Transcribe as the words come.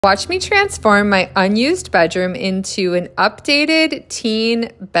Watch me transform my unused bedroom into an updated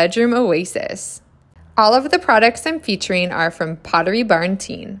teen bedroom oasis. All of the products I'm featuring are from Pottery Barn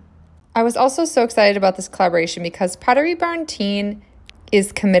Teen. I was also so excited about this collaboration because Pottery Barn Teen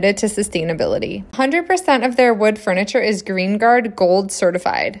is committed to sustainability. 100% of their wood furniture is GreenGuard Gold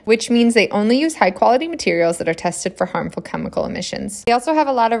certified, which means they only use high quality materials that are tested for harmful chemical emissions. They also have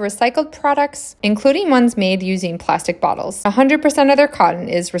a lot of recycled products, including ones made using plastic bottles. 100% of their cotton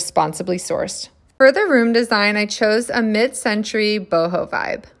is responsibly sourced. For the room design, I chose a mid-century boho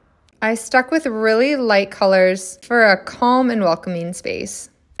vibe. I stuck with really light colors for a calm and welcoming space.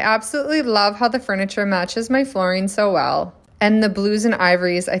 I absolutely love how the furniture matches my flooring so well. And the blues and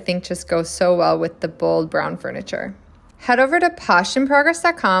ivories, I think, just go so well with the bold brown furniture. Head over to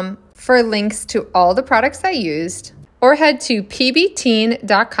poshinprogress.com for links to all the products I used, or head to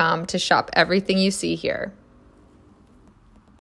pbteen.com to shop everything you see here.